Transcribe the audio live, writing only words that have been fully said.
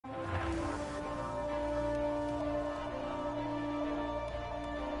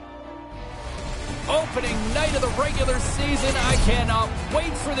opening night of the regular season. I cannot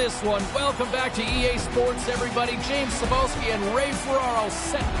wait for this one. Welcome back to EA Sports, everybody. James Cebulski and Ray Ferraro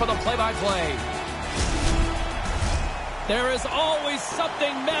set for the play-by-play. There is always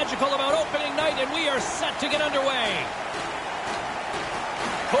something magical about opening night, and we are set to get underway.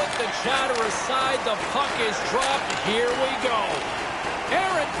 Put the chatter aside. The puck is dropped. Here we go.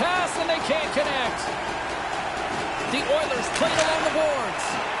 Errant pass, and they can't connect. The Oilers played along the boards.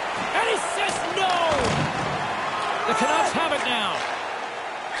 And he says no! The Canucks have it now.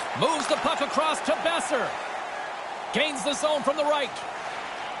 Moves the puck across to Besser. Gains the zone from the right.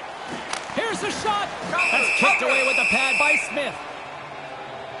 Here's the shot. That's kicked away with the pad by Smith.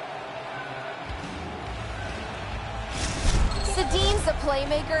 Sedin's a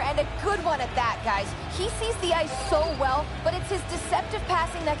playmaker, and a good one at that, guys. He sees the ice so well, but it's his deceptive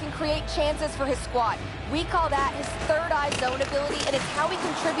passing that can create chances for his squad. We call that his third-eye zone ability, and it's how he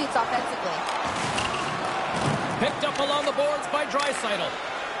contributes offensively. Picked up along the boards by Draisaitl.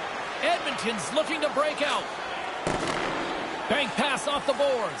 Edmonton's looking to break out. Bank pass off the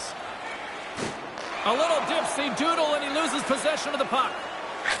boards. A little dipsy doodle, and he loses possession of the puck.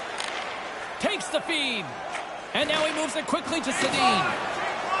 Takes the feed. And now he moves it quickly to Sedin.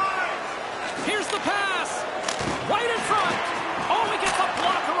 Here's the pass. Right in front. Oh, he gets a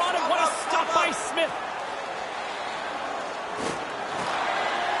blocker on it. What a stop by Smith.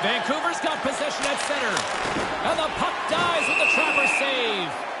 Vancouver's got possession at center. And the puck dies with the Trapper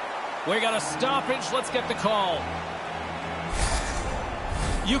save. We got a stoppage. Let's get the call.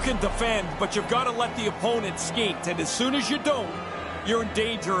 You can defend, but you've got to let the opponent skate. And as soon as you don't, you're in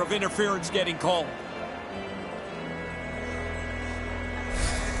danger of interference getting called.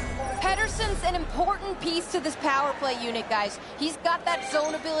 Pettersson's an important piece to this power play unit, guys. He's got that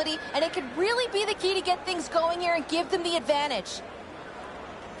zone ability, and it could really be the key to get things going here and give them the advantage.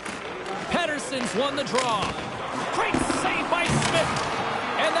 Pettersson's won the draw. Great save by Smith.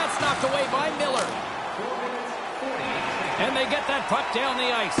 And that's knocked away by Miller. And they get that puck down the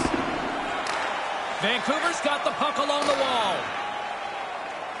ice. Vancouver's got the puck along the wall.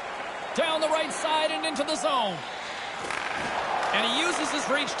 Down the right side and into the zone. And he uses his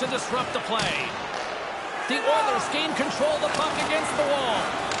reach to disrupt the play. The Oilers gain control of the puck against the wall.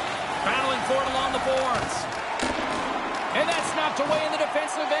 Battling for it along the boards. And that's knocked away in the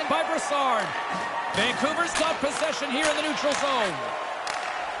defensive end by Brassard. Vancouver's got possession here in the neutral zone.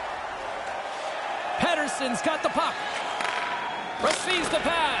 Pettersson's got the puck. Receives the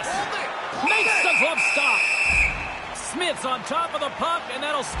pass. Makes the glove stop. Smith's on top of the puck, and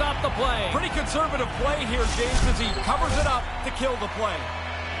that'll stop the play. Pretty conservative play here, James, as he covers it up to kill the play.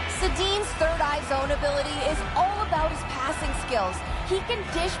 Sedin's third-eye zone ability is all about his passing skills. He can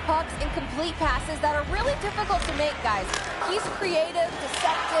dish pucks and complete passes that are really difficult to make, guys. He's creative,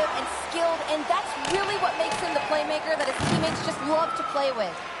 deceptive, and skilled, and that's really what makes him the playmaker that his teammates just love to play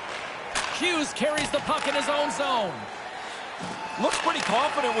with. Hughes carries the puck in his own zone. Looks pretty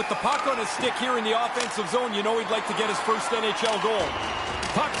confident with the puck on his stick here in the offensive zone. You know he'd like to get his first NHL goal.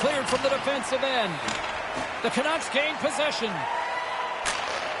 Puck cleared from the defensive end. The Canucks gain possession.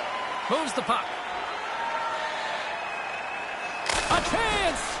 Moves the puck. A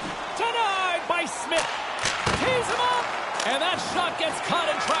chance! Denied by Smith. Tees him up! And that shot gets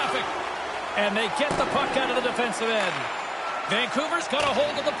caught in traffic. And they get the puck out of the defensive end. Vancouver's got a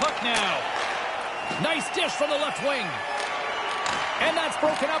hold of the puck now. Nice dish from the left wing. And that's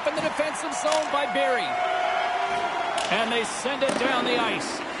broken up in the defensive zone by Barrie. And they send it down the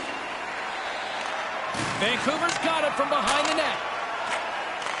ice. Vancouver's got it from behind the net.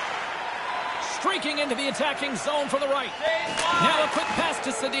 Streaking into the attacking zone from the right. Now a quick pass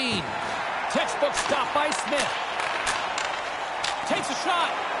to Sedin. Textbook stop by Smith. Takes a shot.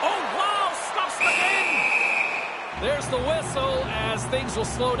 Oh, wow! Stops the game! There's the whistle as things will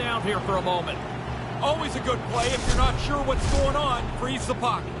slow down here for a moment. Always a good play. If you're not sure what's going on, freeze the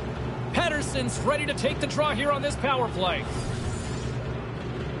puck. Pettersson's ready to take the draw here on this power play.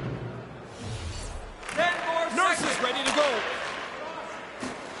 Nurse is ready to go.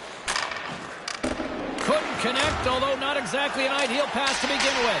 Couldn't connect, although not exactly an ideal pass to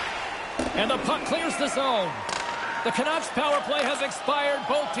begin with. And the puck clears the zone. The Canucks power play has expired.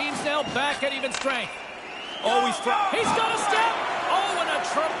 Both teams now back at even strength. Always try. He's got a step. Oh, and a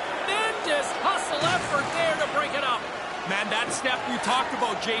tremendous hustle effort there to break it up. Man, that step you talked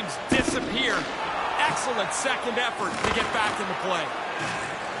about, James, disappeared. Excellent second effort to get back into play.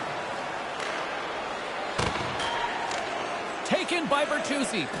 Taken by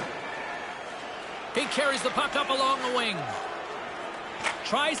Bertuzzi. He carries the puck up along the wing.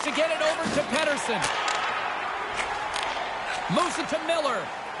 Tries to get it over to Pettersson. Moves it to Miller.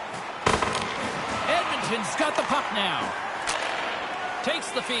 Edmonton's got the puck now.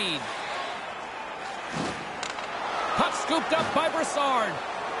 Takes the feed. Puck scooped up by Brassard.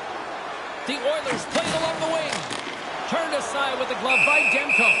 The Oilers played along the wing. Turned aside with the glove by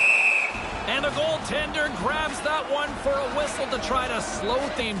Demko. And the goaltender grabs that one for a whistle to try to slow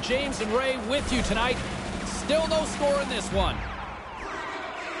things. James and Ray with you tonight. Still no score in this one.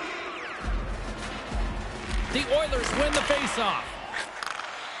 The Oilers win the faceoff.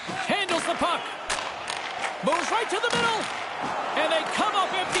 Handles the puck. Moves right to the middle. And they come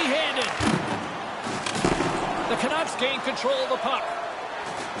up empty-handed. The Canucks gain control of the puck.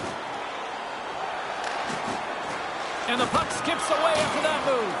 And the puck skips away after that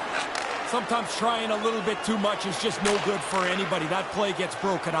move. Sometimes trying a little bit too much is just no good for anybody. That play gets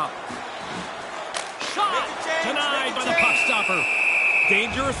broken up. Shot! Denied by the puck stopper.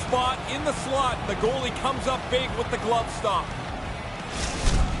 Dangerous spot in the slot. The goalie comes up big with the glove stop.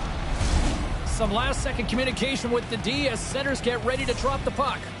 Some last-second communication with the D as centers get ready to drop the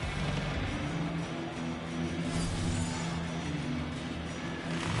puck.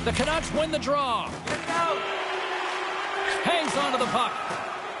 The Canucks win the draw. Hangs onto the puck.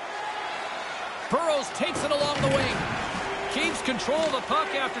 Burrows takes it along the wing. Keeps control of the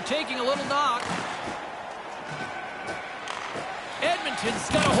puck after taking a little knock. Edmonton's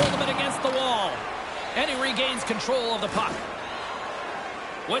got a hold of it against the wall. And he regains control of the puck.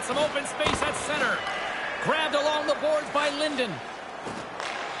 With some open space at center. Grabbed along the boards by Linden.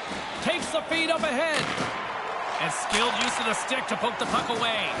 Takes the feed up ahead. And skilled use of the stick to poke the puck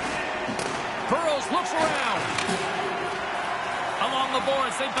away. Burrows looks around. Along the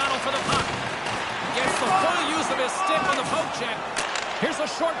boards, they battle for the puck. Gets the full use of his stick on the poke check. Here's a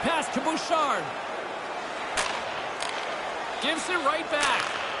short pass to Bouchard. Gives it right back.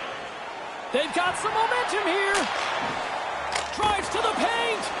 They've got some momentum here. Drives to the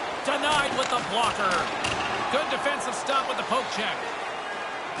paint. Denied with the blocker. Good defensive stop with the poke check.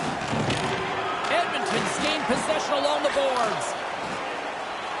 Edmonton's gained possession along the boards.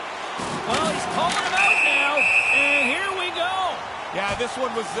 Well, he's calling him out now. And here we go. Yeah, this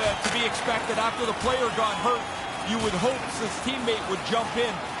one was to be expected. After the player got hurt, you would hope his teammate would jump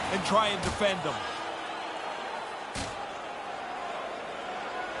in and try and defend him.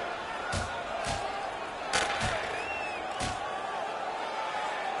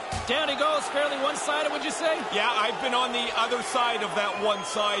 Down he goes, fairly one-sided, would you say? Yeah, I've been on the other side of that one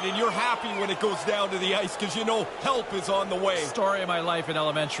side, and you're happy when it goes down to the ice because you know help is on the way. Story of my life in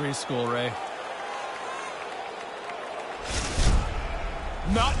elementary school, Ray.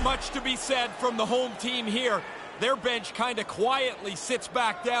 Not much to be said from the home team here. Their bench kind of quietly sits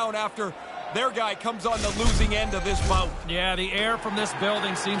back down after their guy comes on the losing end of this bout. Yeah, the air from this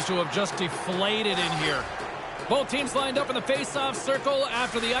building seems to have just deflated in here. Both teams lined up in the face-off circle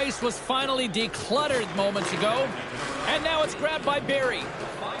after the ice was finally decluttered moments ago. And now it's grabbed by Barry.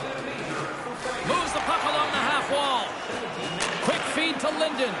 Moves the puck along the half wall. Quick feed to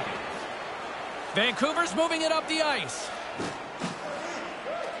Linden. Vancouver's moving it up the ice.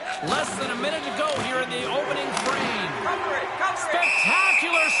 Less than a minute to go here in the opening frame.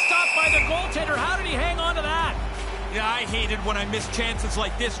 Spectacular stop by the goaltender. How did he hang on to that? Yeah, I hate it when I miss chances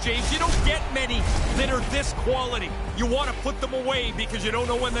like this, James. You don't get many that are this quality. You want to put them away because you don't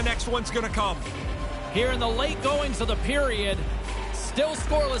know when the next one's going to come. Here in the late goings of the period, still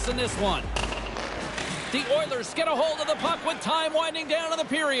scoreless in this one. The Oilers get a hold of the puck with time winding down in the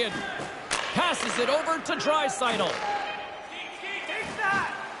period. Passes it over to Draisaitl.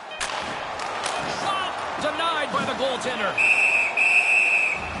 Shot denied by the goaltender.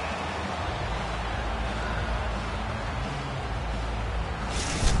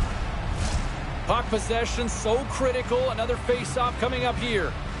 Puck possession so critical. Another face-off coming up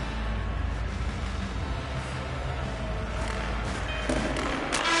here.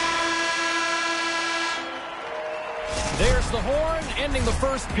 There's the horn, ending the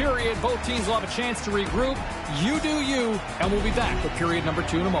first period. Both teams will have a chance to regroup. You do you, and we'll be back with period number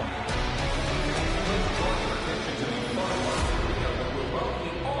 2 in a moment.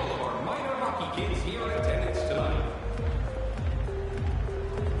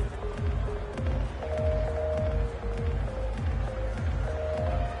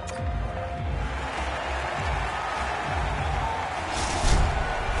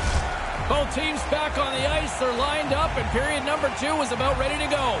 Both teams back on the ice. They're lined up, and period number 2 is about ready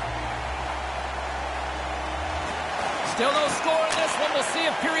to go. Still no score in this one. We'll see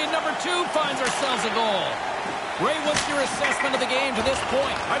if period number 2 finds ourselves a goal. Ray, what's your assessment of the game to this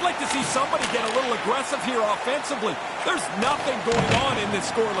point? I'd like to see somebody get a little aggressive here offensively. There's nothing going on in this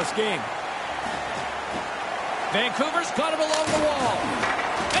scoreless game. Vancouver's got it along the wall.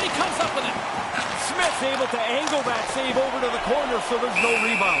 And he comes up with it. Smith's able to angle that save over to the corner so there's no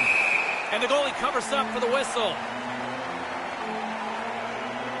rebound. And the goalie covers up for the whistle.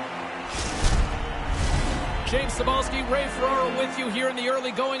 James Cybulski, Ray Ferraro with you here in the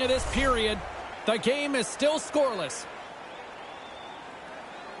early going of this period. The game is still scoreless.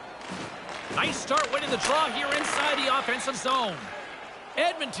 Nice start winning the draw here inside the offensive zone.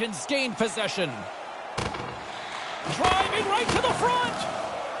 Edmonton's gained possession. Driving right to the front.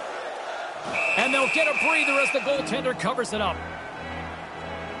 And they'll get a breather as the goaltender covers it up.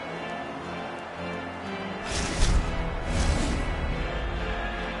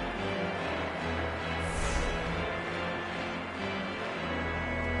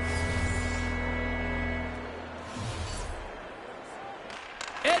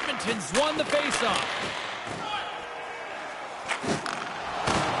 Edmonton's won the faceoff.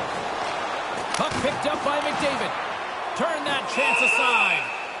 Puck picked up by McDavid. Turn that chance aside.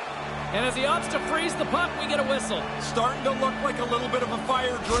 And as he opts to freeze the puck, we get a whistle. Starting to look like a little bit of a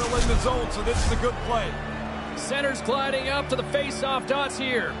fire drill in the zone, so this is a good play. Center's gliding up to the face-off dots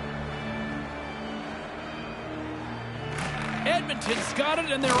here. Edmonton's got it,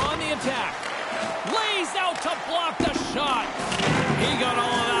 and they're on the attack. Lays out to block the shot. He got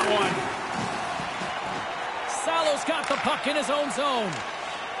all of that one. Salo's got the puck in his own zone.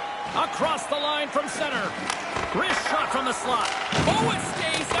 Across the line from center. Wrist shot from the slot. Oh, it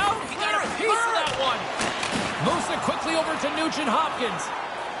stays out. He got a piece of that one. Moves it quickly over to Nugent Hopkins.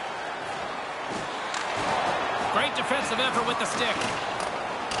 Great defensive effort with the stick.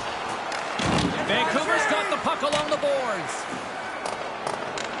 Vancouver's got the puck along the boards.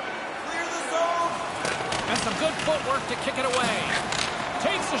 Clear the zone. And some good footwork to kick it away.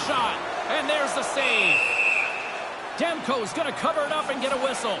 Takes the shot. And there's the save. Demko's going to cover it up and get a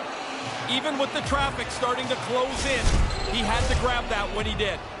whistle. Even with the traffic starting to close in, he had to grab that when he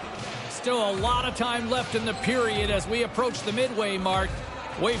did. Still a lot of time left in the period as we approach the midway mark.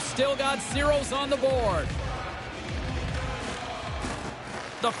 We've still got zeros on the board.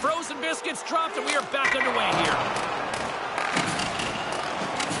 The frozen biscuits dropped and we are back underway here.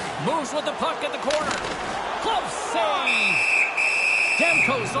 Moves with the puck at the corner. Close save.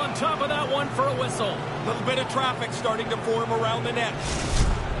 Demko's on top of that one for a whistle. A little bit of traffic starting to form around the net.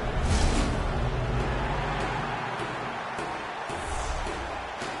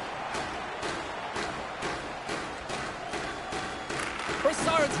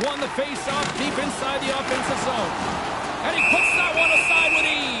 Brassard's won the face-off deep inside the offensive zone. And he puts that one aside with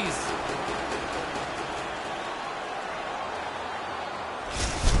ease.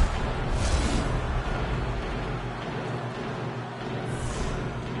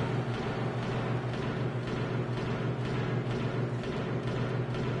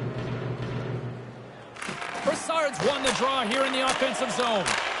 Brassard's won the draw here in the offensive zone.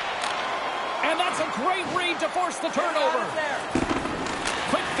 And that's a great read to force the turnover.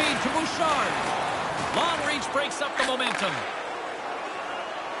 Quick feed to Bouchard. Long reach breaks up the momentum.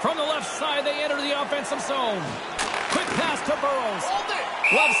 From the left side, they enter the offensive zone. Quick pass to Burrows.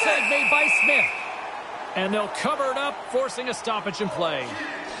 Glove save made by Smith. And they'll cover it up, forcing a stoppage in play.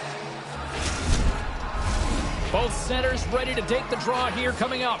 Both centers ready to take the draw here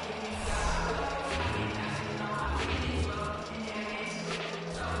coming up.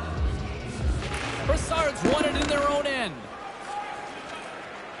 Brassard's won it in their own end.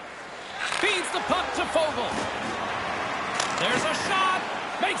 Feeds the puck to Fogle. There's a shot.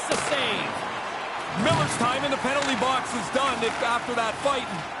 Makes the save. Miller's time in the penalty box is done after that fight.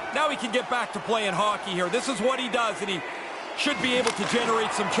 Now he can get back to playing hockey here. This is what he does, and he should be able to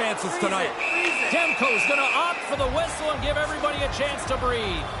generate some chances tonight. Demko's going to opt for the whistle and give everybody a chance to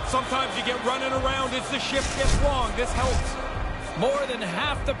breathe. Sometimes you get running around as the shift gets long. This helps. More than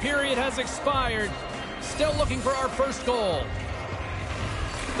half the period has expired. Still looking for our first goal.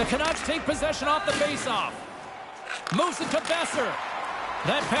 The Canucks take possession off the faceoff. Moves it to Besser.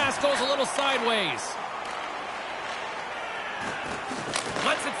 That pass goes a little sideways.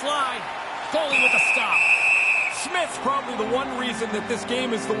 Lets it fly. Goalie with a stop. Smith's probably the one reason that this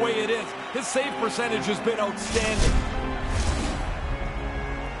game is the way it is. His save percentage has been outstanding.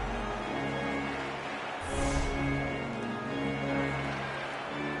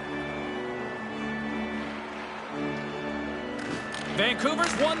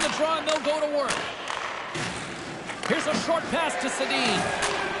 Vancouver's won the draw and they'll go to work. Here's a short pass to Sedin.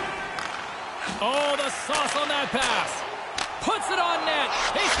 Oh, the sauce on that pass. Puts it on net.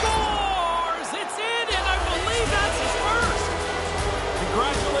 He scores! It's in, and I believe that's his first.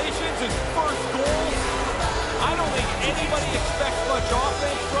 Congratulations, his first goal. I don't think anybody expects much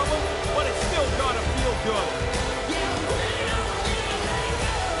offense from him, but it's still got to feel good.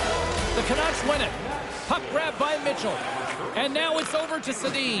 Oilers win it. Puck grabbed by Mitchell. And now it's over to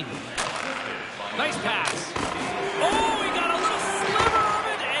Sedin. Nice pass. Oh, he got a little sliver of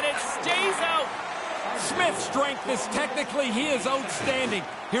it, and it stays out. Smith's strength is technically, he is outstanding.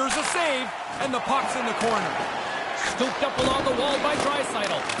 Here's a save, and the puck's in the corner. Scooped up along the wall by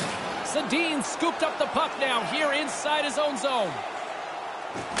Draisaitl. Sedin scooped up the puck now here inside his own zone.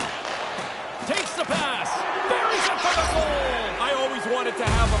 Takes the pass. Buries it for the goal. I always wanted to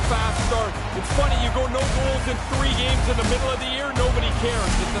have a fast start. It's funny, you go no goals in 3 games in the middle of the year, nobody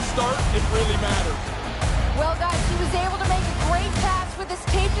cares. At the start, it really matters. Well, guys, he was able to make a great pass with his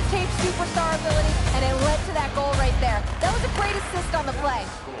tape-to-tape superstar ability, and it led to that goal right there. That was a great assist on the play.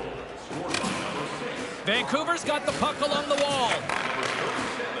 Vancouver's got the puck along the wall.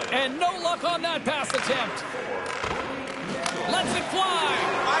 And no luck on that pass attempt. Lets it fly.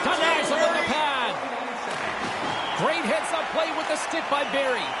 Denies over the pad. Great heads-up play with the stick by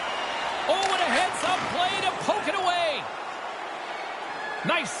Barrie. Oh, and a heads-up play to poke it away.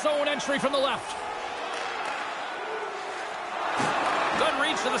 Nice zone entry from the left. Good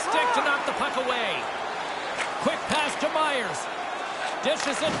reach to the stick to knock the puck away. Quick pass to Myers.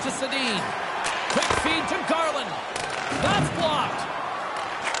 Dishes it to Sedin. Quick feed to Garland. That's blocked.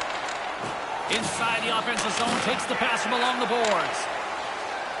 Inside the offensive zone, takes the pass from along the boards.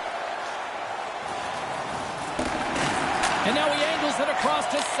 And now he angles it across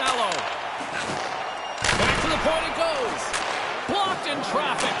to Salo. Back to the point it goes. Blocked in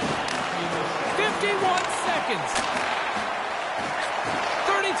traffic. 51 seconds.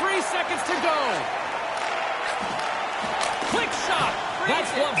 33 seconds to go. Quick shot.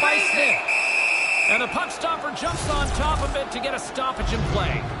 That's blocked by Smith. And the puck stopper jumps on top of it to get a stoppage in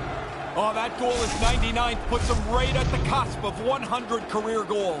play. Oh, that goal is 99th, puts him right at the cusp of 100 career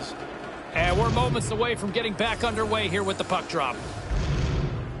goals. And we're moments away from getting back underway here with the puck drop.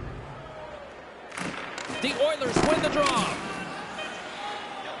 The Oilers win the draw.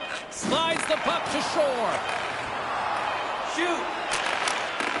 Slides the puck to shore. Shoot.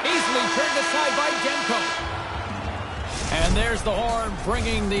 Easily turned aside by Demko. And there's the horn,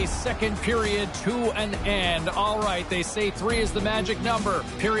 bringing the second period to an end. All right, they say 3 is the magic number.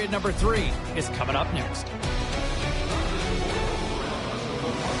 Period number 3 is coming up next.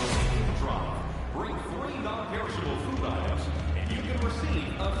 Bring 3 non-perishable food items, and you can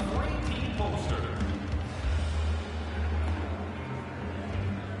receive a free team poster.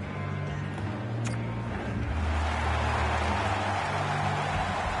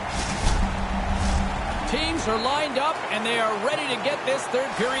 Teams are lined up, and they are ready to get this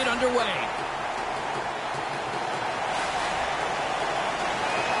third period underway.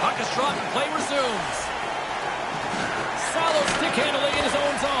 Puck is dropped and play resumes. Salo stick handling in his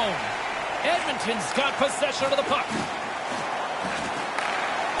own zone. Edmonton's got possession of the puck.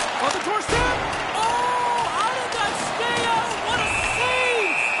 On the doorstep. Oh, how did that stay out? What a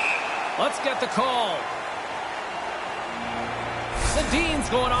save! Let's get the call. Sedin's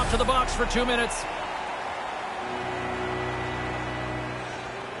going off to the box for 2 minutes.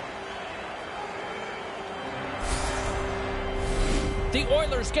 The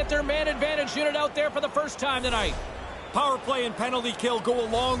Oilers get their man advantage unit out there for the first time tonight. Power play and penalty kill go a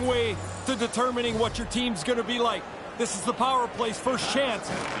long way to determining what your team's going to be like. This is the power play's first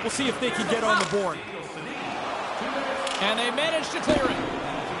chance. We'll see if they can get on the board. And they manage to clear it.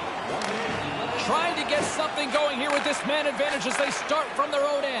 Trying to get something going here with this man advantage as they start from their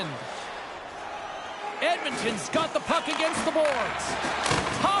own end. Edmonton's got the puck against the boards.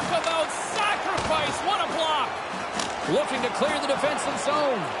 Talk about sacrifice. What a block. Looking to clear the defensive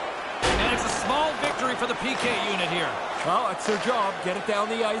zone. And it's a small victory for the PK unit here. Well, that's their job. Get it down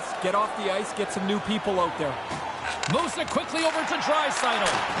the ice, get off the ice, get some new people out there. Moves it quickly over to Draisaitl.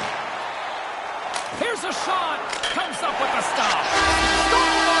 Here's a shot. Comes up with a stop.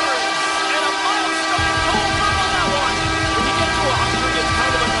 Scores! And a milestone goal on that one. When you get to 100, it's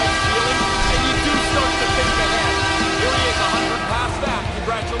kind of a nice feeling, and you do start to think ahead. Here he is, 100 past that.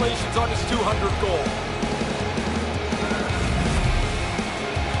 Congratulations on his 200th goal.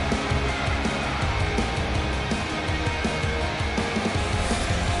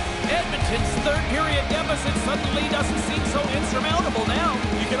 Edmonton's third period deficit suddenly doesn't seem so insurmountable now.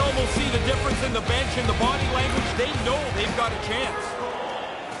 You can almost see the difference in the bench and the body language. They know they've got a chance.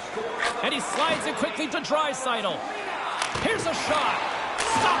 And he slides it quickly to Draisaitl. Here's a shot.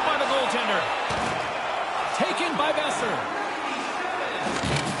 Stopped by the goaltender. Taken by Besser.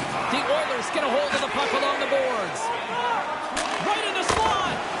 The Oilers get a hold of the puck along the boards. Right in the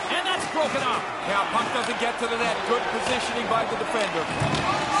slot. And that's broken up. Yeah, puck doesn't get to the net. Good positioning by the defender.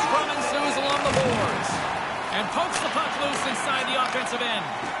 Scrum ensues along the boards. And pokes the puck loose inside the offensive end.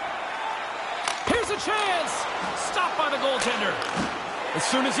 chance! Stopped by the goaltender. As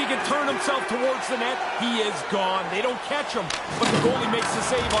soon as he can turn himself towards the net, he is gone. They don't catch him, but the goalie makes the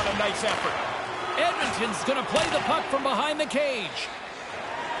save on a nice effort. Edmonton's going to play the puck from behind the cage.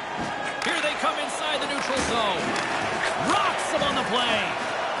 Here they come inside the neutral zone. Rocks him on the play.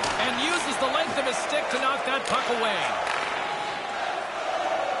 And uses the length of his stick to knock that puck away.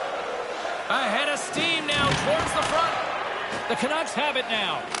 Ahead of steam now towards the front. The Canucks have it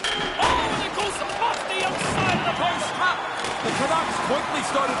now. Oh, and it goes off the outside of the post. The Canucks quickly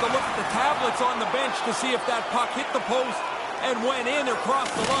started to look at the tablets on the bench to see if that puck hit the post and went in or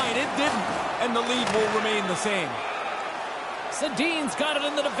crossed the line. It didn't, and the lead will remain the same. Sedin's got it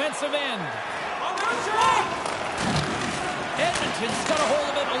in the defensive end. Edmonton's got a hold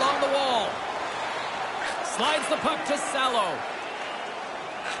of it along the wall. Slides the puck to Salo.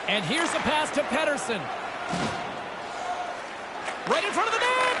 And here's a pass to Pettersson. Right in front of the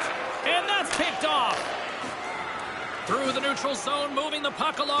net! And that's picked off. Through the neutral zone, moving the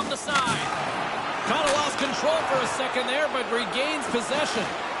puck along the side. Kind of lost control for a second there, but regains possession.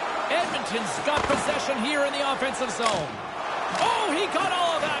 Edmonton's got possession here in the offensive zone. Oh, he got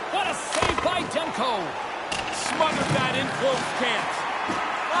all of that. What a save by Demko. Smothered that in close chance.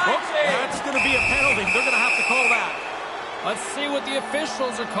 That's going to be a penalty. They're going to have to call that. Let's see what the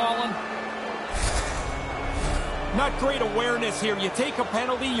officials are calling. Not great awareness here. You take a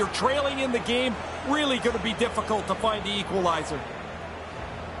penalty, you're trailing in the game. Really going to be difficult to find the equalizer.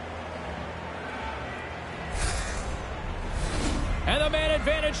 And the man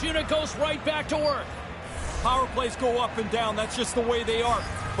advantage unit goes right back to work. Power plays go up and down. That's just the way they are.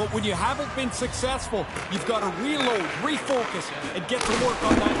 But when you haven't been successful, you've got to reload, refocus, and get to work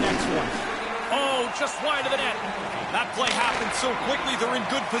on that next one. Oh, just wide of the net. That play happened so quickly, they're in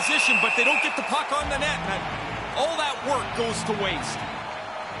good position, but they don't get the puck on the net. And all that work goes to waste.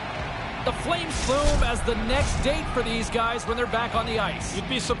 The Flames loom as the next date for these guys when they're back on the ice. You'd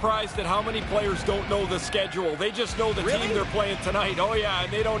be surprised at how many players don't know the schedule. They just know the team they're playing tonight. Oh, yeah,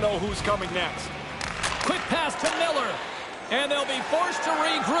 and they don't know who's coming next. Quick pass to Miller. And they'll be forced to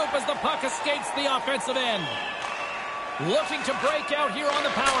regroup as the puck escapes the offensive end. Looking to break out here on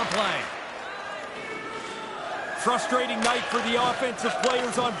the power play. Frustrating night for the offensive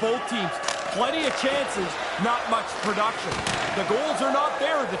players on both teams. Plenty of chances, not much production. The goals are not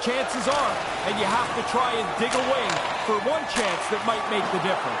there, the chances are, and you have to try and dig away for one chance that might make the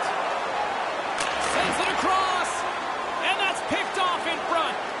difference. Sends it across, and that's picked off in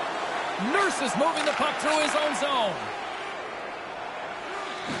front. Nurse is moving the puck through his own zone.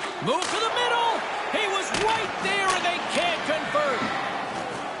 Move to the middle. He was right there, and they can't convert.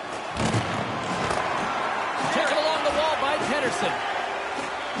 Taken along the wall by Pettersson.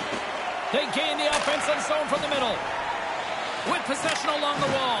 They gain the offensive zone from the middle. With possession along the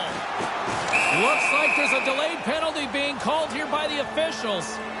wall. Looks like there's a delayed penalty being called here by the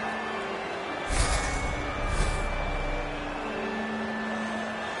officials.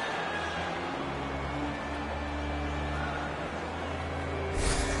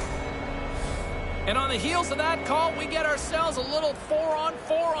 And on the heels of that call, we get ourselves a little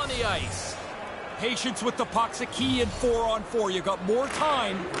 4-on-4 on the ice. Patience with the puck's a key in 4-on-4. You got more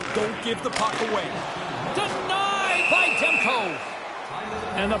time. Don't give the puck away. Denied by Demko.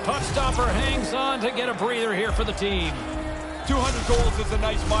 And the puck stopper hangs on to get a breather here for the team. 200 goals is a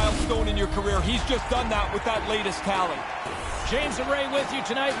nice milestone in your career. He's just done that with that latest tally. James and Ray with you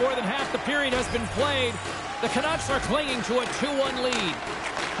tonight. More than half the period has been played. The Canucks are clinging to a 2-1 lead.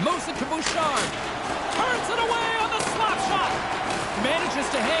 Moves it to Bouchard. Turns it away on the slap shot. Manages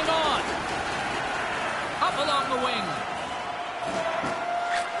to hang on. Up along the wing.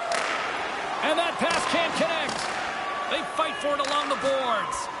 And that pass can't connect. They fight for it along the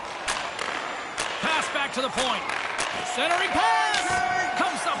boards. Pass back to the point. Centering pass.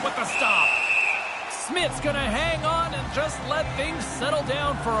 Comes up with the stop. Smith's going to hang on and just let things settle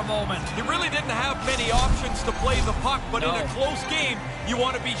down for a moment. He really didn't have many options to play the puck, but in a close game, you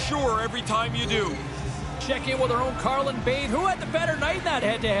want to be sure every time you do. Check in with our own Carlin Bade, who had the better night in that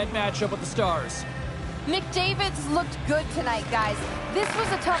head-to-head matchup with the Stars. McDavid's looked good tonight, guys. This was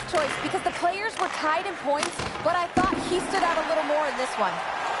a tough choice because the players were tied in points, but I thought he stood out a little more in this one.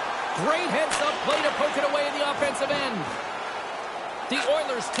 Great heads-up play to poke it away in the offensive end. The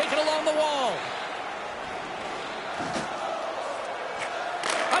Oilers take it along the wall.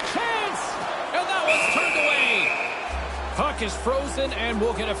 A chance! And that was turned away. Puck is frozen, and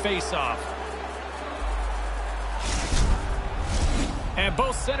we'll get a face-off. And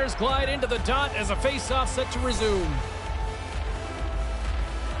both centers glide into the dot as a face-off set to resume.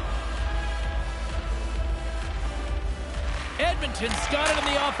 Edmonton's got it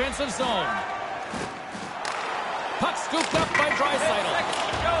in the offensive zone. Puck scooped up by Draisaitl.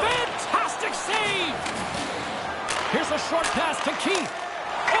 Fantastic save! Here's a short pass to Keith.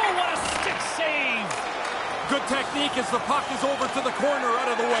 Oh, what a stick save! Good technique as the puck is over to the corner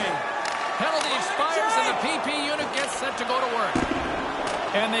out of the way. Penalty expires and the PP unit gets set to go to work.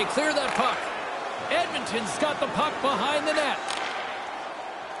 And they clear that puck. Edmonton's got the puck behind the net.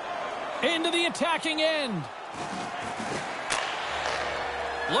 Into the attacking end.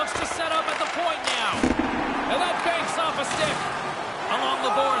 Looks to set up at the point now. And that banks off a stick. Along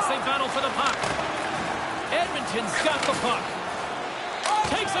the boards, they battle for the puck. Edmonton's got the puck.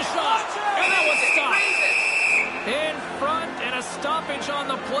 Takes a shot. And that was stopped. In front, and a stoppage on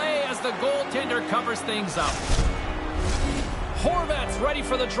the play as the goaltender covers things up. Horvat's ready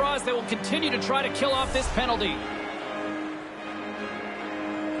for the draws. They will continue to try to kill off this penalty.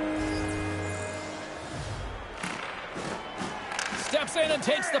 Steps in and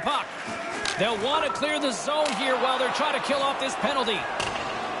takes the puck. They'll want to clear the zone here while they're trying to kill off this penalty.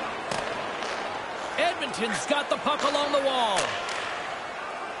 Edmonton's got the puck along the wall.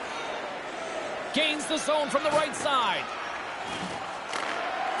 Gains the zone from the right side.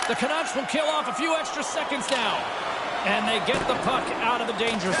 The Canucks will kill off a few extra seconds now. And they get the puck out of the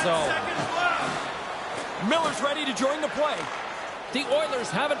danger zone. Miller's ready to join the play. The Oilers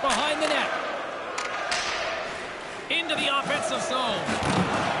have it behind the net. Into the offensive zone.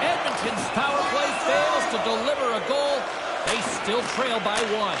 Edmonton's power play fails to deliver a goal. They still trail by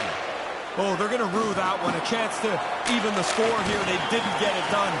 1. Oh, they're going to rue that one. A chance to even the score here. They didn't get it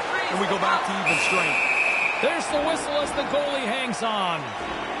done. And we go back to even strength. There's the whistle as the goalie hangs on.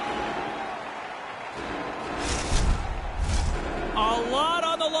 A lot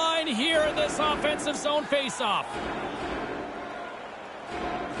on the line here in this offensive zone faceoff.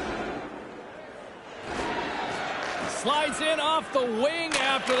 Slides in off the wing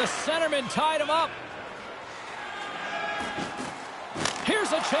after the centerman tied him up.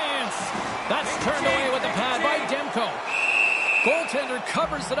 Here's a chance. That's turned away with the pad by Demko. Goaltender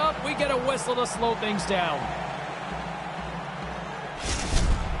covers it up. We get a whistle to slow things down.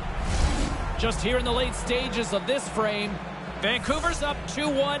 Just here in the late stages of this frame, Vancouver's up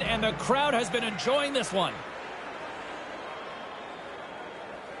 2-1, and the crowd has been enjoying this one.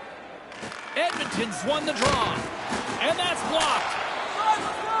 Edmonton's won the draw, and that's blocked.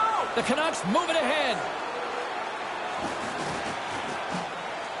 The Canucks move it ahead.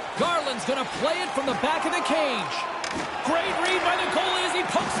 Garland's going to play it from the back of the cage. Great read by the goalie as he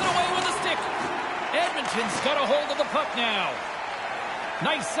pokes it away with a stick. Edmonton's got a hold of the puck now.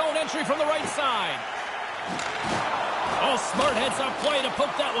 Nice zone entry from the right side. Oh, smart heads-up play to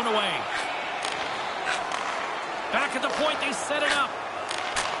poke that one away. Back at the point, they set it up.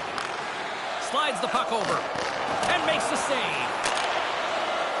 Slides the puck over and makes the save.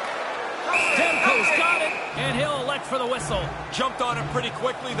 Demko's got it, and he'll elect for the whistle. Jumped on it pretty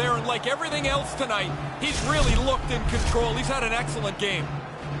quickly there, and like everything else tonight, he's really looked in control. He's had an excellent game.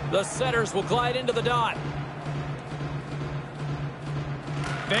 The setters will glide into the dot.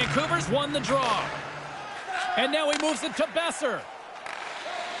 Vancouver's won the draw. And now he moves it to Besser.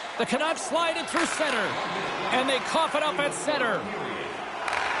 The Canucks slide it through center. And they cough it up at center.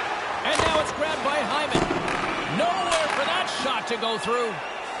 And now it's grabbed by Hyman. Nowhere for that shot to go through.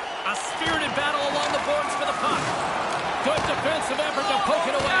 A spirited battle along the boards for the puck. Good defensive effort to poke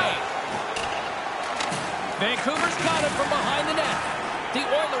it away. Vancouver's got it from behind the net. The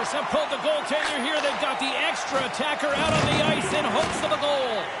Oilers have pulled the goaltender here. They've got the extra attacker out on the ice in hopes of a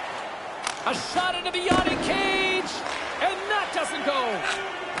goal. A shot into the yawning cage. And that doesn't go.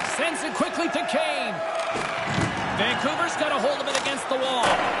 Sends it quickly to Kane. Vancouver's got a hold of it against the wall.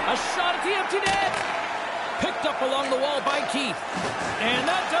 A shot at the empty net. Picked up along the wall by Keith. And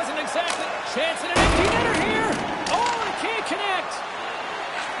that doesn't exactly... Chance at an empty netter here. Oh, it can't connect.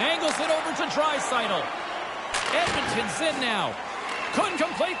 Angles it over to Draisaitl. Edmonton's in now. Couldn't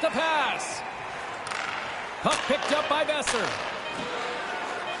complete the pass. Puck picked up by Besser.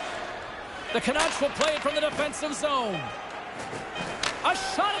 The Canucks will play it from the defensive zone. A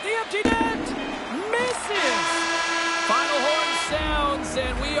shot at the empty net. Misses. Final horn sounds,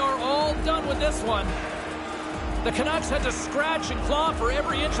 and we are all done with this one. The Canucks had to scratch and claw for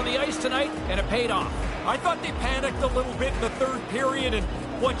every inch of the ice tonight, and it paid off. I thought they panicked a little bit in the third period, and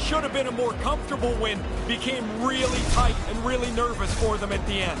what should have been a more comfortable win became really tight and really nervous for them at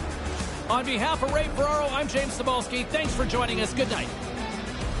the end. On behalf of Ray Ferraro, I'm James Cybulski. Thanks for joining us. Good night.